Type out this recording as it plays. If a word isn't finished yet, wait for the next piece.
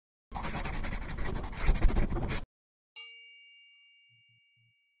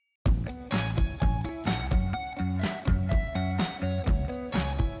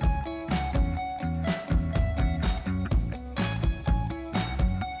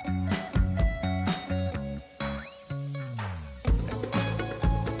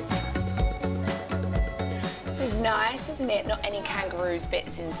nice, isn't it? Not any kangaroos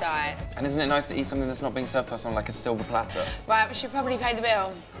bits inside. And isn't it nice to eat something that's not being served to us on like a silver platter? Right, we should probably pay the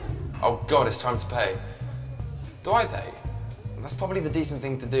bill. Oh, God, it's time to pay. Do I pay? That's probably the decent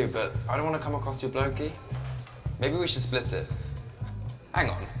thing to do, but I don't want to come across too blokey. Maybe we should split it. Hang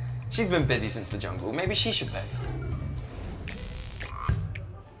on. She's been busy since the jungle. Maybe she should pay.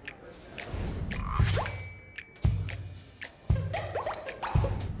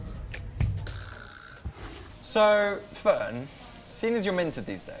 So, Fern, seeing as you're minted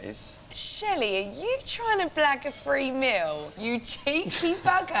these days... Shelley, are you trying to blag a free meal? You cheeky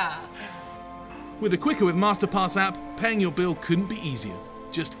bugger. With the Quicker with Masterpass app, paying your bill couldn't be easier.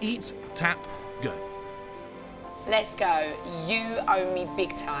 Just eat, tap, go. Let's go. You owe me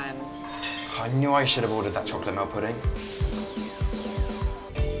big time. I knew I should have ordered that chocolate milk pudding.